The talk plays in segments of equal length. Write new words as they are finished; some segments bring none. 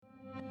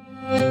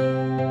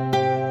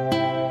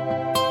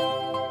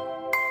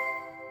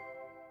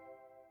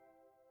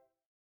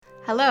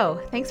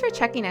Hello, thanks for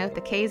checking out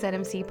the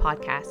KZMC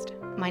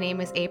podcast. My name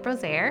is April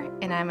Zaire,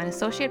 and I'm an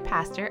associate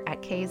pastor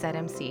at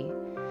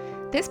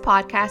KZMC. This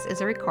podcast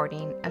is a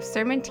recording of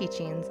sermon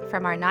teachings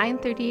from our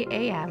 9:30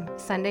 a.m.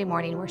 Sunday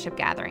morning worship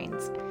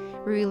gatherings.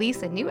 We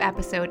release a new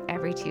episode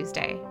every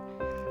Tuesday.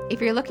 If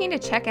you're looking to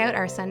check out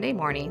our Sunday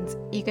mornings,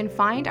 you can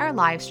find our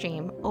live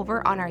stream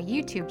over on our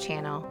YouTube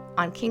channel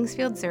on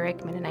Kingsfield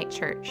Zurich Mennonite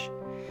Church.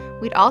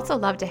 We'd also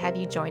love to have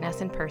you join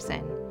us in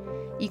person.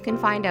 You can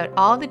find out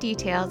all the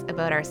details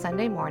about our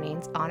Sunday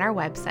mornings on our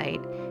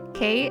website,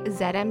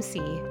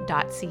 kzmc.ca.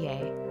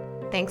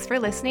 Thanks for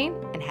listening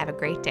and have a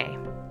great day.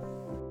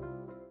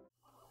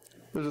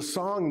 There's a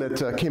song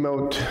that came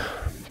out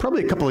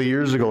probably a couple of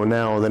years ago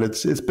now. That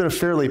it's been a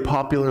fairly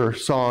popular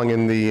song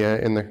in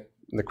the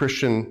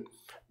Christian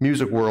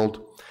music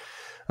world.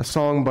 A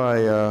song by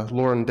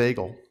Lauren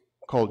Daigle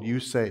called "You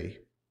Say,"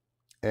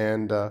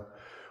 and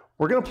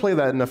we're going to play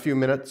that in a few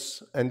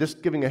minutes. And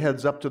just giving a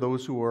heads up to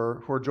those who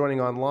are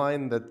joining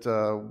online that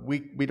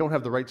we don't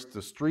have the rights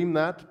to stream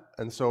that,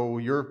 and so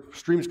your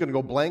stream's going to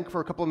go blank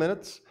for a couple of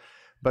minutes.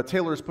 But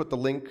Taylor's put the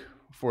link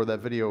for that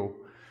video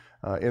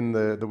in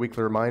the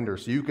weekly reminder,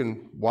 so you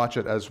can watch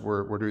it as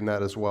we're doing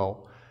that as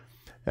well.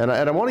 And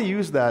I want to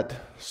use that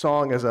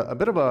song as a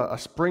bit of a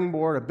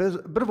springboard, a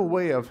bit of a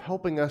way of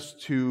helping us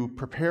to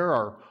prepare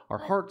our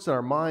hearts and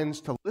our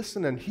minds to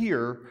listen and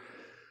hear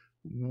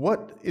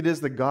what it is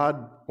that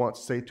God wants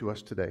to say to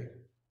us today.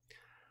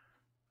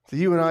 So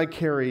you and I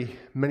carry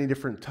many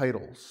different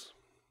titles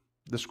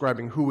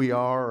describing who we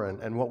are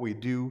and what we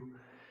do.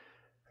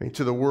 I mean,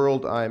 to the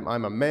world, I'm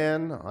a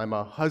man, I'm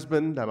a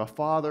husband, I'm a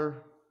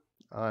father,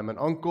 I'm an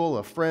uncle,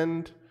 a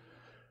friend,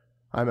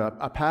 I'm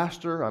a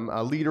pastor, I'm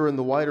a leader in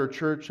the wider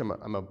church, I'm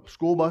a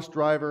school bus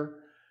driver.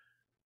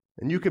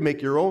 And you can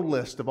make your own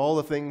list of all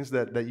the things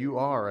that you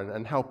are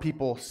and how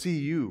people see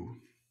you.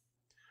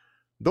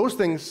 Those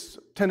things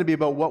tend to be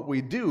about what we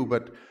do,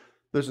 but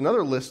there's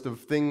another list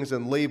of things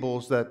and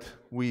labels that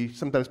we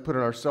sometimes put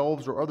on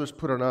ourselves or others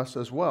put on us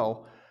as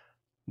well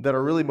that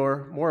are really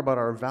more about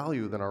our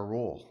value than our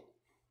role.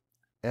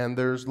 And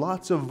there's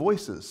lots of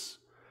voices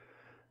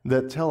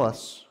that tell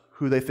us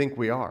who they think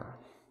we are.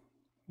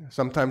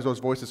 Sometimes those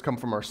voices come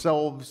from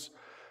ourselves,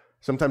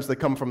 sometimes they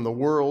come from the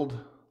world,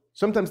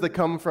 sometimes they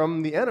come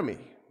from the enemy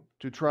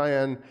to try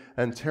and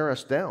tear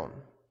us down.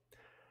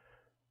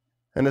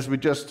 And as we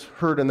just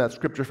heard in that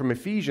scripture from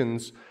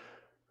Ephesians,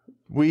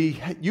 we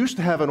used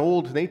to have an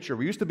old nature.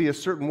 We used to be a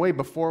certain way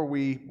before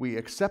we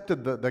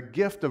accepted the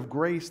gift of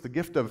grace, the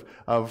gift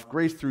of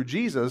grace through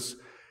Jesus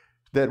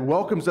that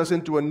welcomes us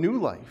into a new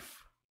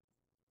life.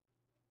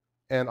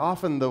 And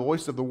often the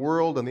voice of the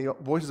world and the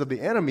voices of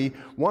the enemy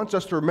wants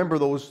us to remember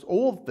those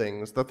old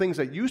things, the things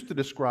that used to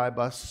describe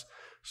us,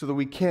 so that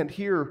we can't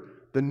hear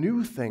the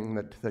new thing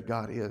that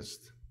God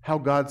is, how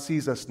God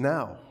sees us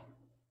now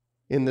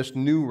in this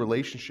new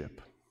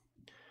relationship.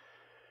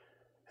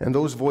 And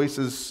those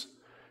voices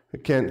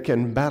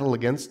can battle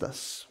against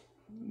us.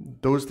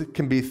 Those that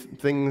can be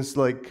things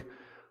like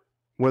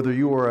whether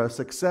you are a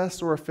success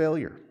or a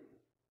failure,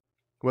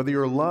 whether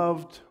you're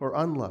loved or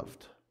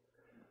unloved,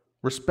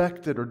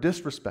 respected or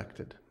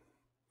disrespected,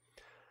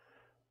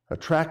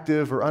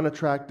 attractive or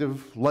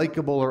unattractive,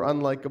 likable or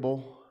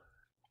unlikable,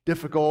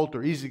 difficult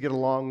or easy to get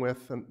along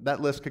with, and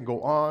that list can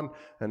go on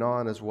and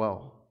on as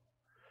well.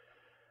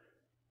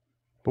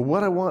 But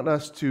what I want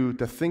us to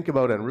think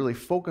about and really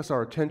focus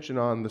our attention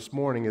on this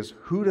morning is,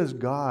 who does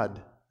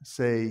God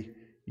say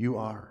you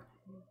are?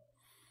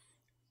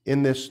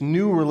 In this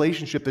new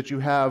relationship that you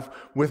have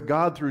with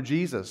God through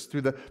Jesus,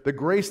 through the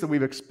grace that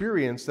we've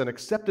experienced and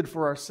accepted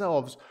for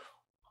ourselves,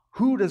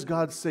 who does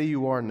God say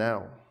you are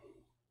now?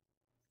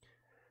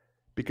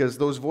 Because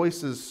those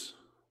voices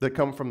that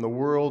come from the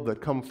world,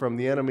 that come from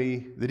the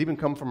enemy, that even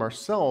come from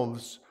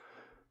ourselves,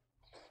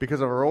 because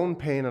of our own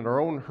pain and our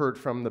own hurt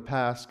from the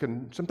past,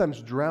 can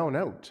sometimes drown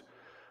out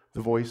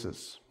the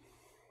voices.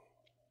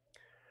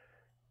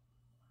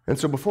 And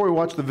so before we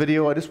watch the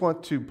video, I just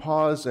want to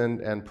pause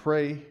and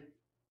pray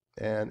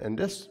and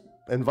just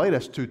invite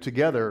us to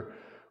together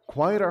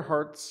quiet our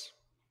hearts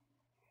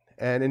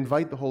and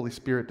invite the Holy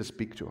Spirit to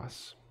speak to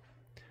us.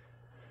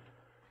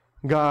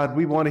 God,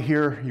 we want to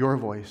hear your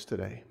voice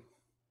today.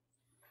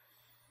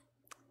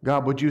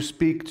 God, would you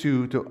speak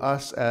to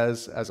us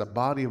as a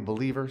body of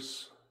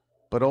believers,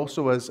 but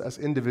also as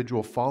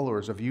individual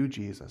followers of you,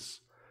 Jesus,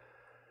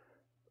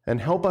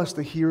 and help us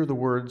to hear the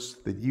words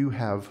that you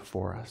have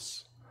for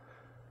us.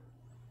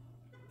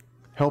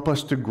 Help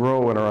us to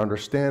grow in our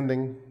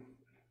understanding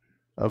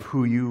of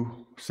who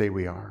you say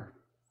we are.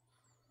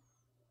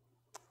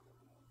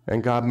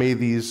 And God, may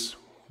these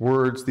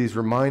words, these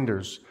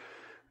reminders,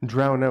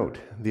 drown out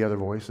the other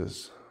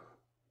voices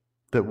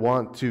that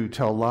want to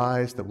tell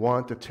lies, that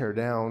want to tear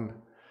down,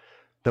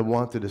 that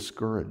want to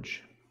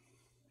discourage.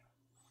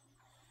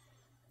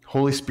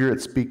 Holy Spirit,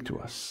 speak to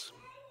us.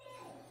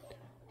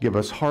 Give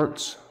us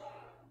hearts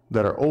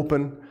that are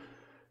open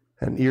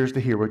and ears to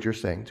hear what you're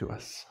saying to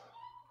us.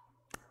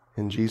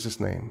 In Jesus'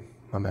 name,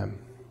 amen.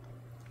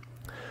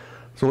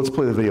 So let's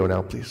play the video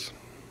now, please.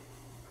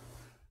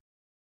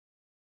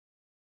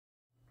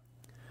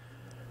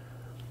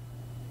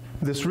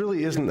 This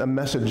really isn't a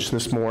message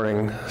this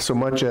morning so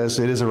much as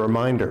it is a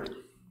reminder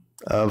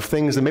of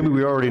things that maybe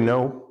we already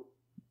know,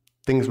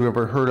 things we've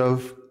ever heard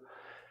of.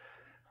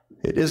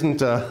 It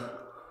isn't a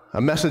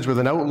message with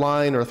an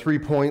outline or 3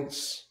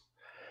 points.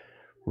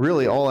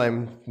 Really, all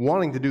I'm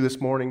wanting to do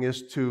this morning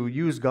is to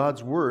use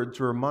God's word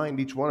to remind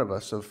each one of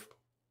us of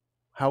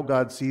how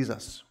God sees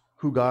us,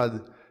 who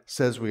God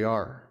says we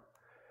are.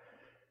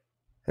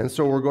 And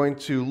so we're going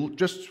to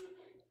just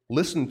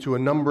listen to a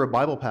number of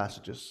Bible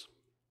passages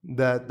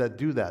that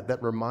do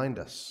that remind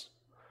us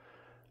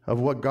of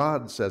what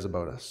God says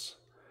about us.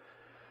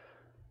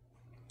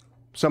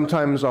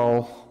 Sometimes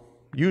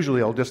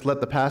usually I'll just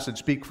let the passage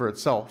speak for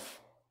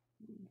itself.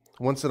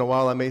 Once in a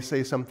while I may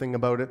say something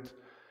about it.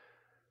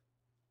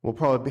 We'll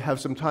probably have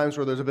some times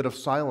where there's a bit of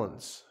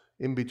silence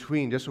in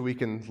between, just so we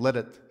can let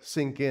it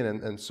sink in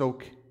and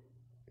soak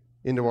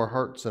into our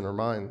hearts and our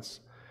minds.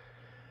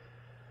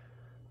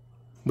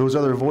 Those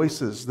other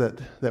voices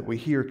that we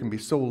hear can be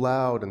so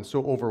loud and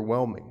so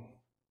overwhelming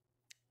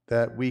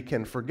that we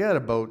can forget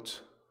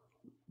about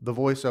the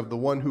voice of the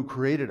one who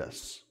created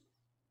us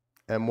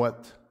and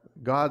what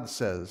God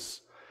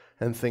says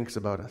and thinks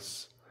about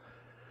us.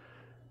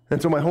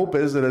 And so my hope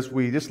is that as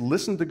we just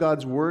listen to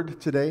God's word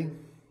today,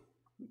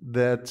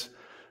 that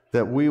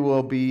we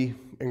will be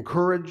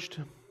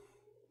encouraged,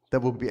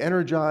 that we'll be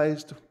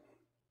energized,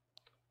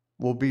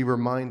 we'll be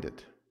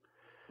reminded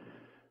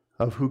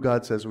of who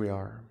God says we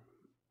are.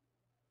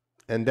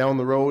 And down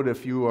the road,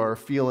 if you are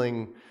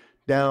feeling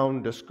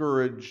down,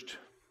 discouraged,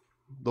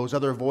 those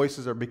other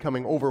voices are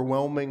becoming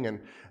overwhelming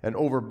and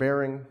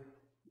overbearing,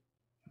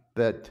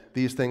 that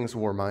these things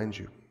will remind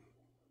you.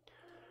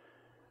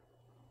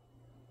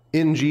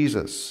 In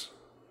Jesus,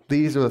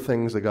 these are the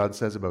things that God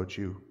says about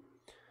you,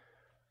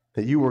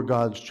 that you were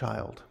God's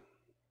child.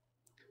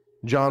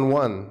 John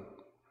 1,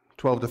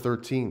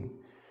 12-13.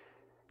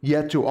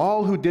 Yet to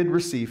all who did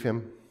receive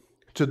him,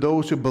 to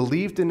those who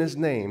believed in his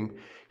name,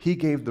 he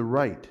gave the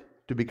right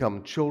to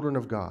become children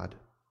of God.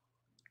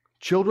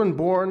 Children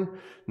born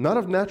not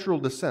of natural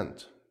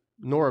descent,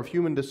 nor of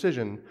human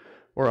decision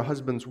or a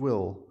husband's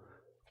will,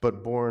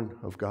 but born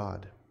of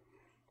God.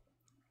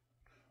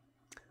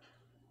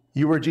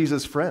 You are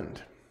Jesus'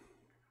 friend.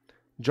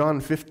 John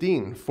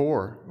 15,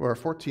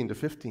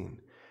 14-15.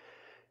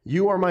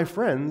 You are my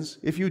friends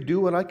if you do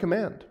what I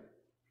command.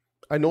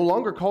 I no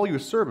longer call you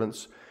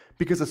servants,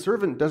 because a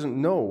servant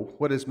doesn't know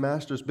what his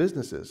master's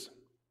business is.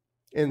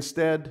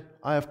 Instead,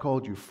 I have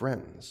called you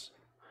friends.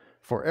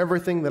 For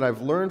everything that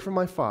I've learned from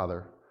my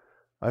Father,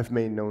 I've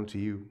made known to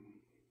you.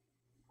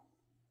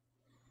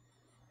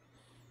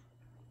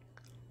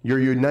 You're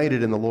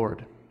united in the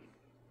Lord.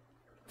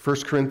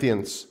 1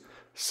 Corinthians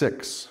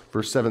 6,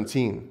 verse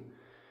 17.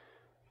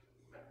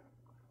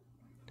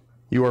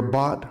 You are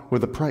bought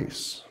with a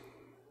price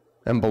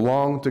and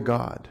belong to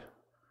God.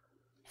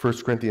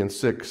 1 Corinthians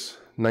 6,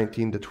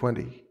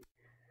 19-20.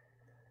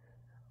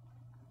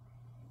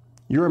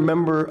 You're a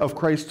member of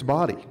Christ's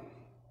body.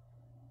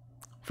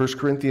 1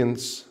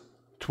 Corinthians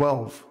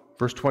 12,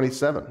 verse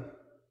 27.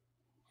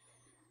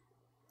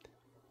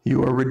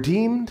 You are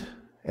redeemed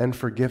and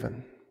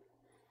forgiven.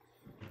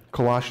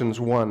 Colossians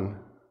 1,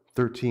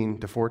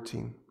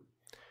 13-14.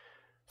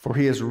 For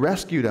he has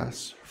rescued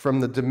us from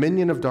the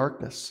dominion of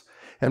darkness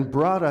and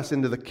brought us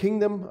into the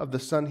kingdom of the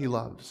Son he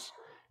loves,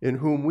 in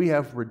whom we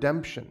have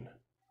redemption,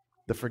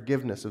 the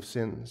forgiveness of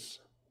sins.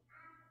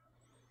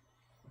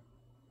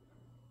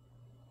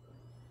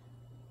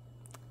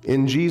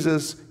 In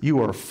Jesus,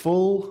 you are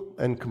full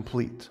and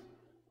complete.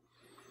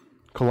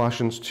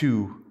 Colossians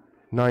 2,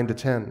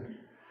 9-10.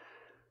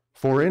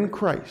 For in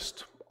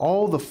Christ,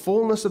 all the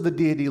fullness of the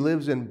deity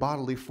lives in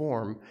bodily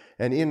form,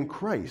 and in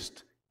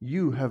Christ,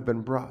 you have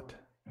been brought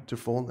to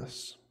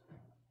fullness.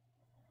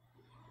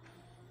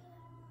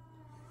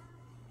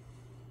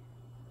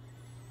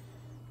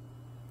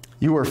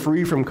 You are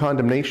free from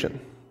condemnation.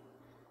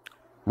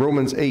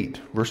 Romans 8,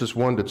 verses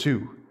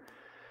 1-2.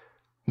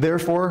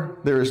 Therefore,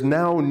 there is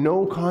now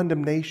no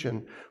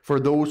condemnation for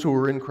those who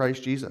are in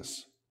Christ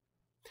Jesus.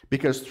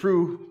 Because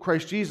through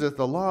Christ Jesus,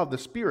 the law of the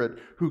Spirit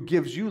who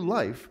gives you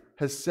life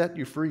has set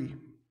you free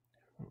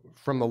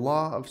from the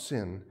law of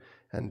sin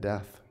and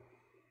death.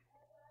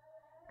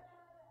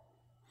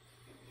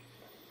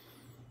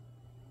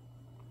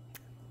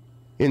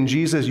 In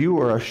Jesus, you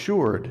are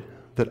assured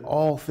that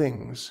all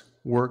things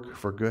work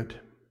for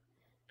good.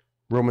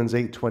 Romans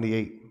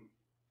 8:28.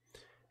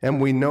 And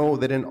we know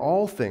that in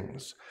all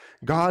things,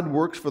 God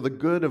works for the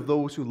good of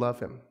those who love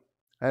him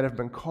and have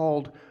been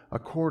called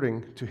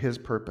according to his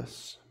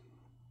purpose.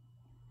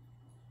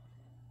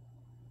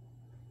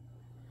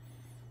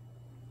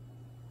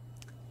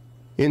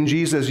 In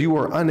Jesus, you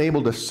are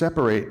unable to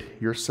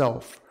separate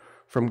yourself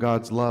from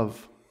God's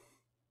love.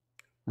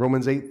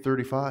 Romans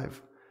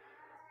 8:35.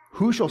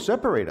 Who shall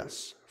separate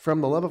us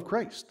from the love of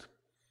Christ?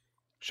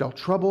 Shall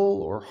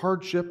trouble or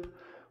hardship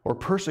or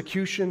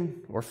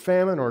persecution or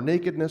famine or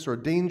nakedness or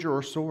danger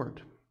or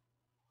sword?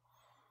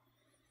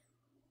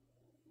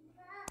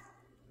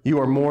 You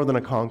are more than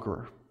a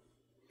conqueror.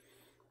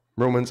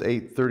 Romans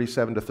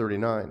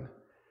 8:37-39.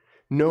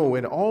 No,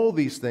 in all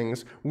these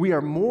things, we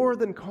are more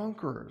than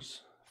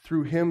conquerors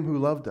through him who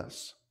loved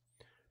us.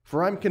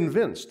 For I'm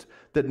convinced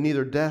that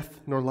neither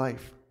death nor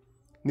life,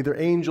 neither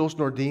angels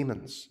nor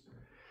demons,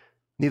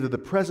 neither the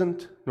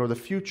present nor the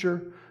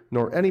future,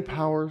 nor any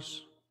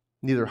powers,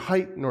 neither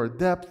height nor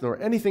depth,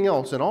 nor anything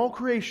else in all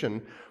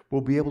creation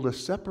will be able to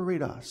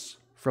separate us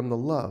from the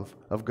love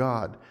of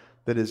God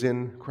that is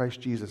in Christ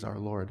Jesus our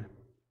Lord.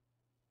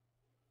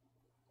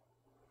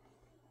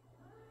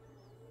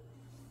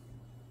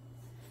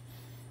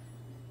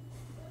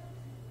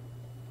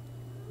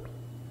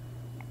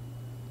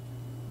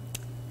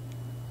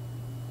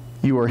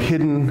 You are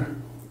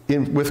hidden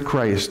with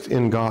Christ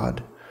in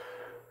God.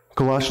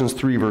 Colossians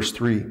 3, verse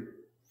 3.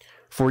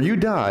 For you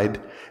died,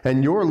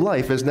 and your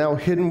life is now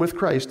hidden with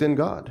Christ in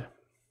God.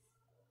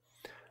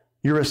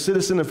 You're a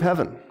citizen of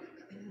heaven.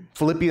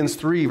 Philippians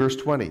 3, verse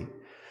 20.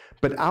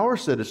 But our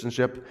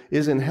citizenship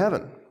is in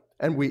heaven,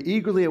 and we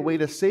eagerly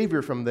await a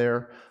Savior from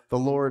there, the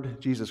Lord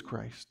Jesus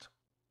Christ.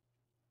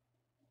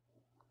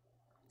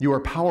 You are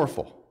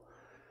powerful.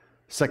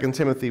 2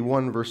 Timothy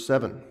 1, verse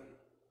 7.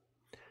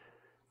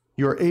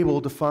 You are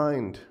able to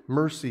find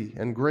mercy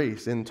and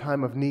grace in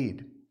time of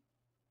need.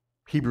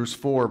 Hebrews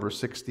 4, verse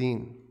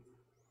 16.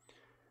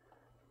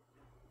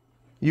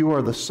 You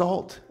are the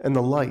salt and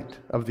the light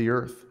of the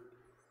earth.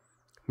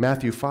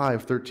 Matthew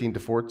 5, 13 to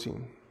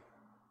 14.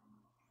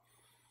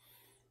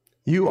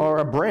 You are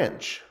a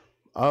branch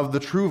of the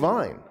true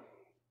vine.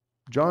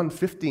 John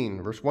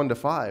 15, verse 1 to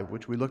 5,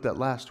 which we looked at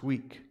last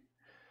week.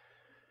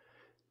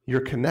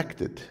 You're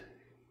connected.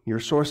 Your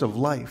source of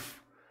life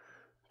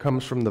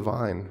comes from the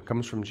vine,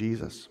 comes from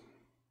Jesus.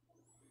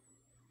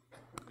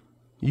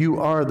 You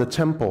are the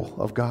temple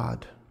of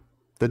God,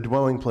 the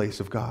dwelling place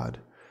of God.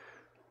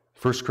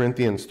 1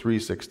 Corinthians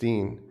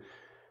 3:16.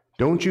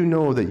 Don't you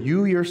know that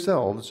you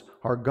yourselves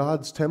are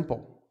God's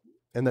temple,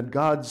 and that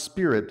God's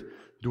Spirit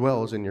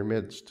dwells in your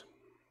midst?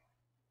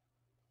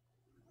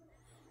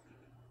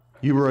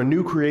 You are a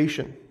new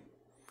creation.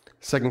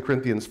 2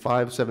 Corinthians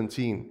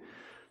 5:17.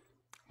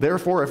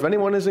 Therefore, if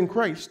anyone is in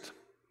Christ,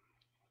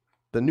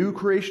 the new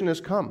creation has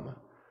come.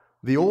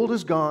 The old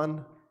is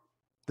gone,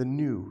 the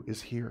new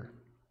is here.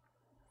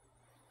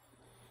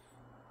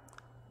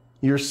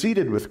 You're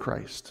seated with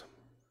Christ.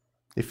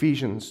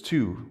 Ephesians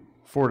 2,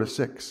 4 to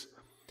 6.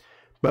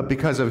 But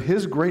because of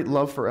his great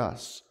love for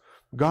us,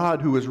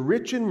 God, who is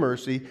rich in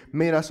mercy,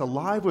 made us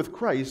alive with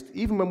Christ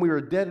even when we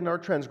were dead in our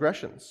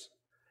transgressions.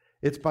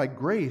 It's by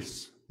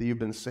grace that you've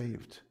been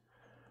saved.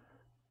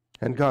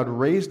 And God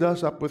raised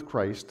us up with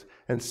Christ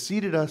and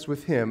seated us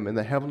with him in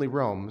the heavenly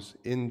realms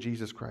in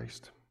Jesus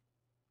Christ.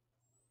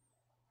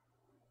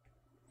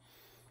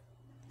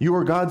 You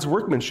are God's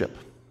workmanship.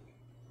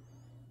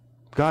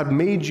 God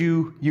made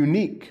you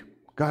unique.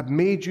 God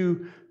made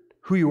you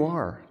who you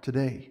are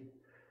today.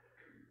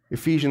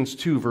 Ephesians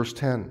 2, verse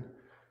 10.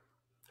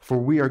 For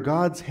we are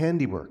God's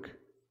handiwork,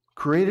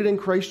 created in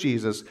Christ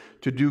Jesus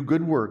to do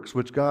good works,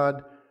 which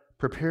God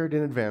prepared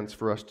in advance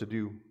for us to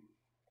do.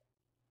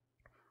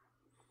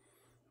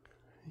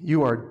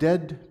 You are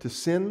dead to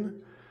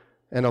sin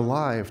and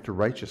alive to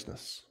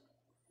righteousness.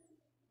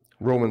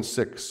 Romans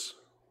 6,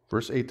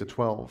 verse 8 to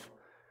 12.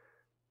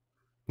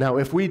 Now,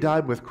 if we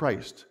died with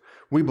Christ,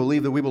 we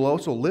believe that we will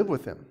also live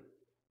with him.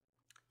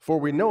 For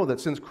we know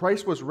that since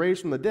Christ was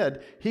raised from the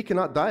dead, he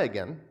cannot die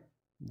again.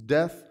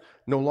 Death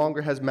no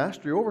longer has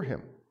mastery over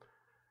him.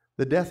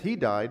 The death he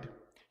died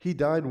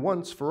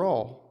once for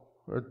all,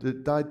 or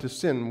died to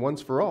sin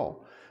once for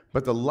all.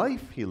 But the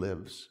life he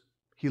lives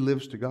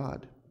to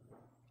God.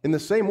 In the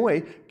same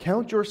way,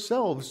 count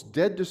yourselves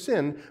dead to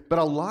sin, but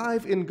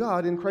alive in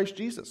God in Christ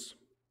Jesus.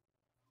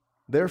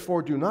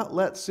 Therefore, do not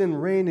let sin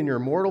reign in your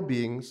mortal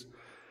beings,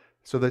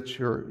 so that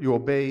you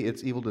obey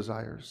its evil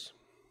desires.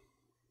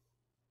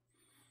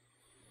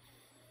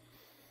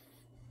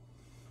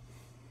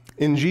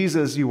 In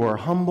Jesus, you are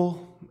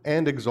humble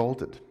and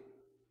exalted.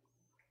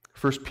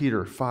 1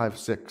 Peter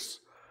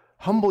 5:6.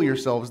 Humble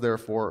yourselves,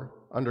 therefore,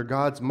 under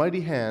God's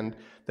mighty hand,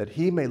 that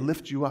he may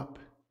lift you up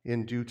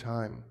in due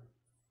time.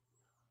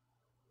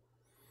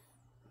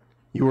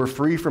 You are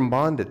free from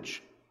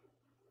bondage.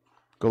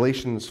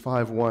 Galatians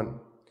 5:1.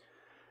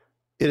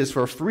 It is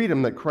for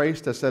freedom that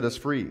Christ has set us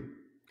free.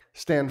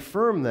 Stand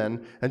firm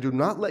then, and do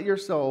not let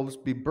yourselves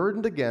be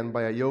burdened again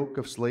by a yoke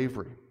of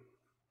slavery.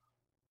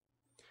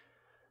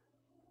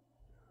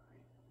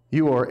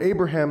 You are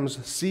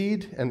Abraham's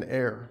seed and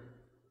heir.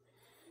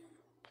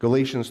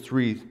 Galatians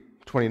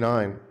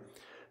 3:29.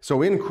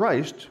 So in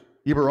Christ,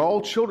 you are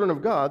all children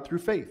of God through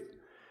faith.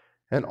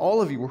 And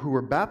all of you who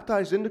were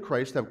baptized into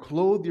Christ have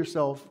clothed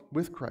yourself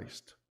with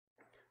Christ.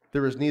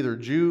 There is neither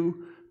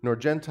Jew nor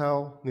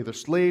Gentile, neither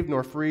slave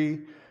nor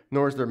free,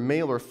 nor is there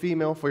male or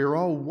female, for you're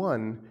all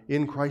one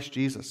in Christ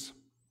Jesus.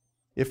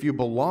 If you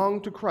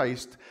belong to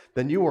Christ,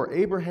 then you are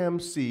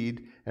Abraham's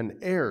seed and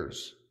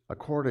heirs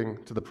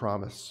according to the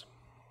promise.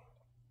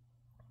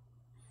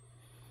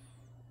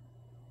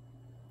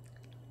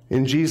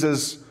 In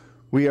Jesus,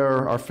 we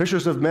are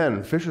fishers of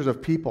men, fishers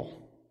of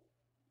people.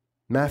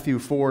 Matthew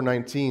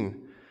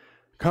 4:19.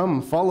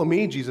 Come, follow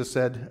me, Jesus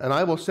said, and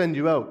I will send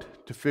you out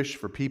to fish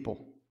for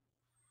people.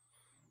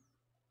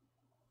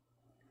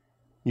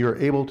 You are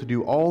able to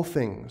do all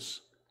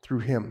things through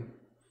him.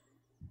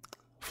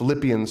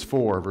 Philippians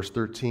 4, verse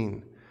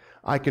 13.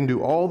 I can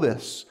do all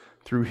this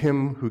through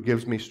him who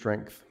gives me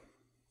strength.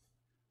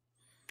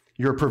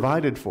 You're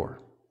provided for.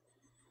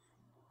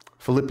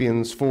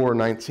 Philippians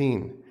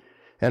 4:19.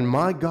 And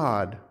my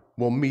God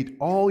will meet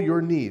all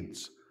your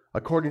needs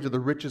according to the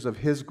riches of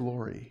his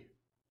glory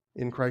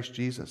in Christ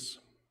Jesus.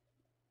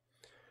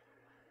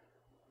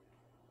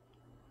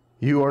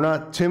 You are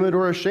not timid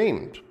or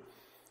ashamed.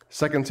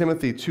 2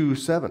 Timothy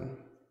 2:7.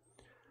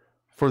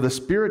 For the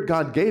Spirit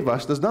God gave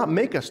us does not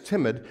make us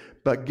timid,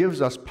 but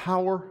gives us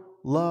power,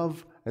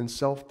 love, and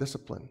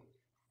self-discipline.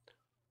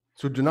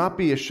 So do not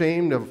be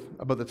ashamed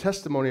about the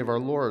testimony of our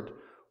Lord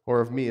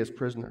or of me as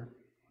prisoner.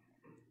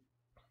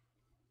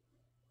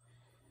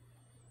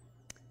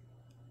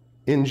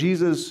 In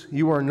Jesus,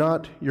 you are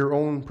not your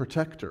own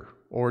protector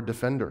or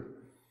defender.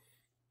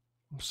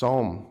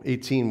 Psalm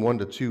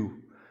 18:1-2.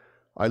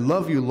 I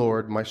love you,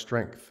 Lord, my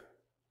strength.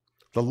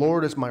 The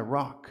Lord is my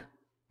rock,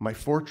 my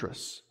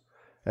fortress,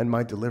 and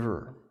my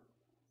deliverer.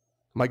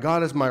 My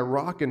God is my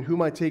rock in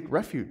whom I take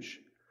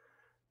refuge,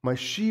 my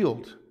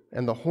shield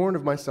and the horn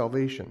of my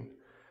salvation,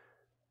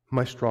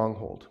 my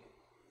stronghold.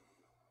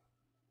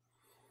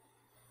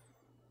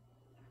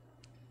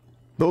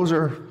 Those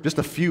are just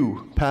a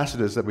few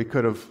passages that we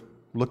could have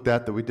looked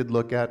at, that we did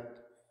look at.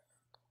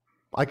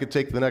 I could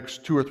take the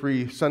next 2 or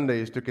 3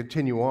 Sundays to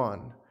continue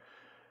on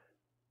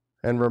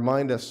and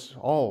remind us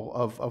all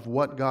of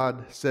what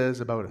God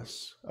says about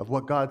us, of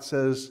what God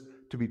says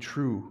to be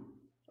true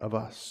of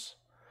us.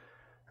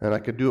 And I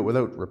could do it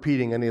without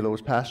repeating any of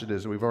those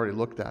passages that we've already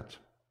looked at.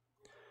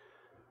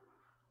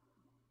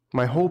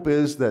 My hope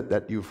is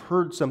that you've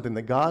heard something,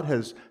 that God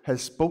has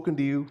spoken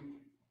to you,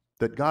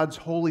 that God's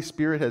Holy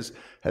Spirit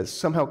has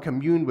somehow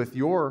communed with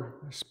your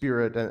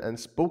spirit and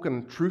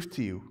spoken truth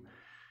to you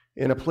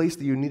in a place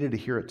that you needed to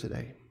hear it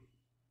today.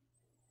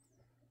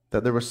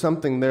 That there was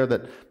something there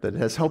that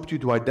has helped you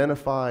to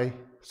identify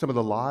some of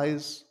the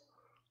lies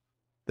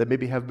that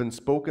maybe have been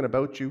spoken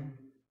about you,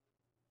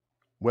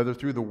 whether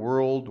through the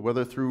world,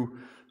 whether through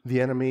the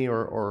enemy,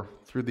 or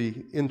through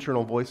the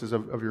internal voices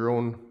of your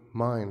own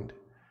mind.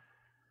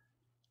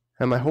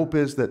 And my hope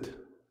is that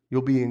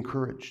you'll be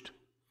encouraged,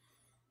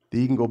 that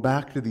you can go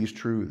back to these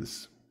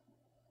truths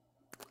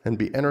and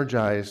be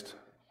energized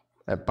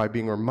by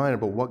being reminded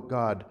about what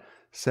God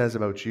says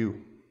about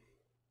you.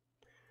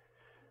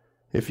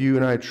 If you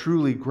and I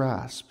truly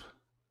grasp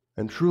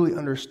and truly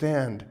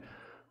understand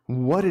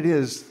what it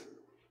is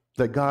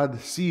that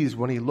God sees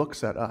when he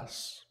looks at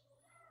us,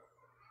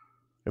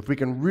 if we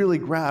can really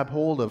grab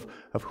hold of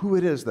who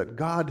it is that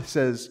God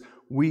says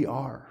we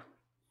are,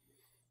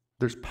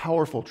 there's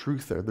powerful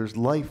truth there. There's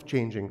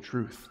life-changing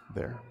truth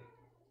there.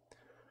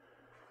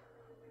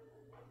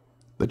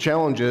 The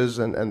challenge is,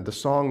 and the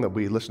song that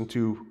we listened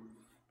to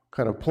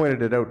kind of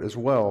pointed it out as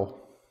well,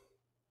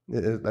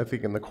 I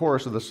think in the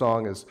chorus of the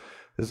song is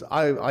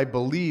I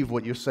believe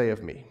what you say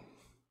of me.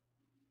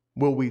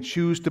 Will we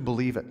choose to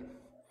believe it?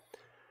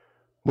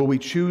 Will we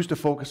choose to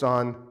focus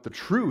on the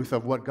truth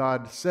of what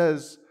God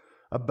says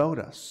about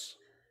us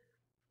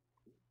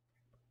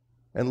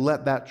and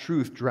let that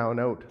truth drown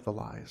out the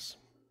lies?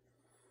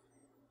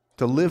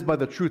 To live by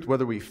the truth,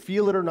 whether we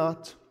feel it or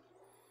not,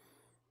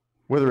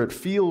 whether it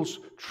feels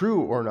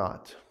true or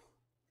not,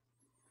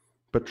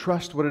 but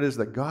trust what it is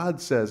that God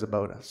says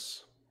about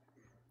us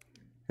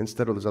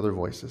instead of those other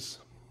voices.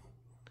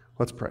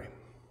 Let's pray.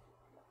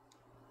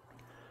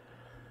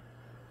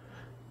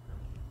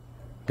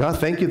 God,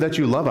 thank you that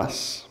you love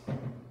us.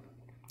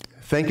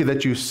 Thank you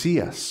that you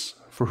see us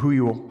for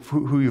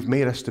who you've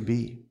made us to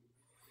be.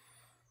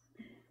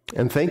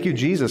 And thank you,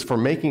 Jesus, for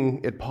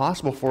making it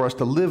possible for us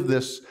to live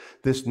this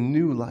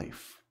new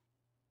life,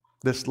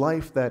 this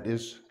life that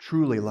is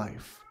truly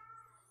life.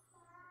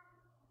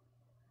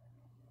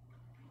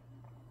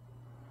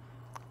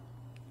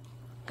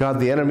 God,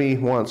 the enemy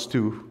wants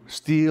to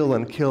steal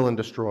and kill and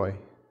destroy.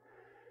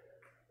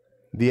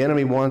 The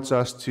enemy wants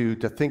us to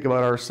think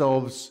about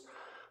ourselves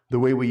the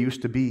way we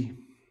used to be.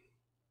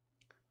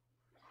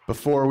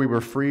 Before we were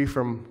free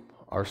from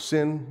our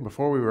sin,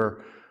 before we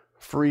were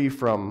free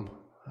from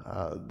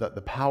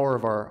the power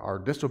of our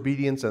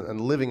disobedience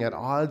and living at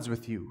odds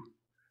with you.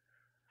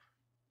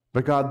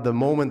 But God, the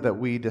moment that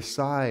we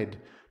decide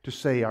to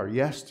say our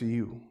yes to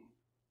you,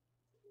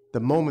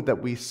 the moment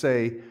that we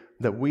say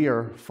that we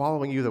are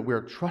following you, that we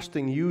are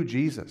trusting you,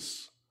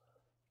 Jesus,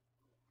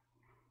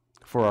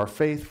 for our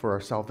faith, for our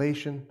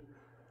salvation,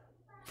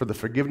 for the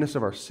forgiveness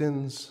of our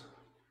sins,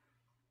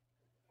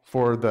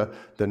 for the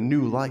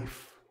new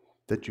life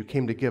that you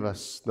came to give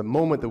us, the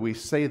moment that we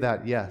say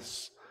that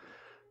yes,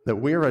 that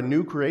we are a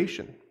new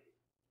creation.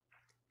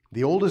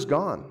 The old is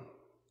gone.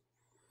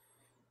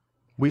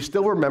 We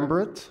still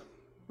remember it.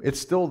 It's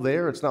still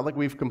there. It's not like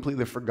we've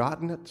completely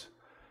forgotten it.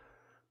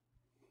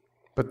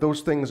 But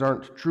those things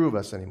aren't true of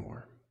us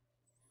anymore.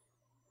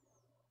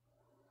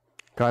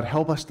 God,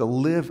 help us to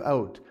live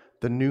out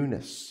the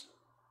newness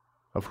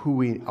of who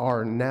we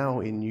are now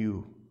in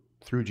you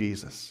through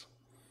Jesus.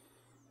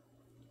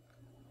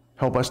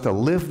 Help us to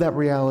live that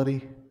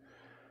reality,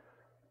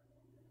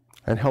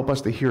 and help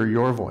us to hear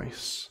your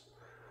voice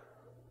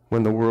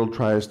when the world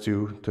tries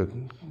to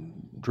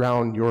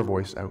drown your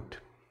voice out.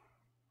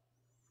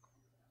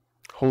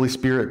 Holy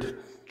Spirit,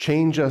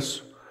 change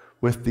us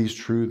with these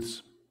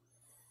truths.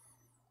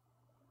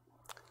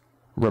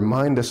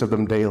 Remind us of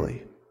them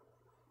daily.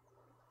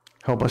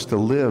 Help us to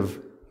live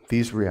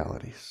these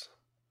realities.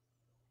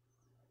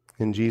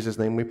 In Jesus'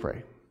 name we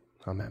pray.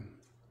 Amen.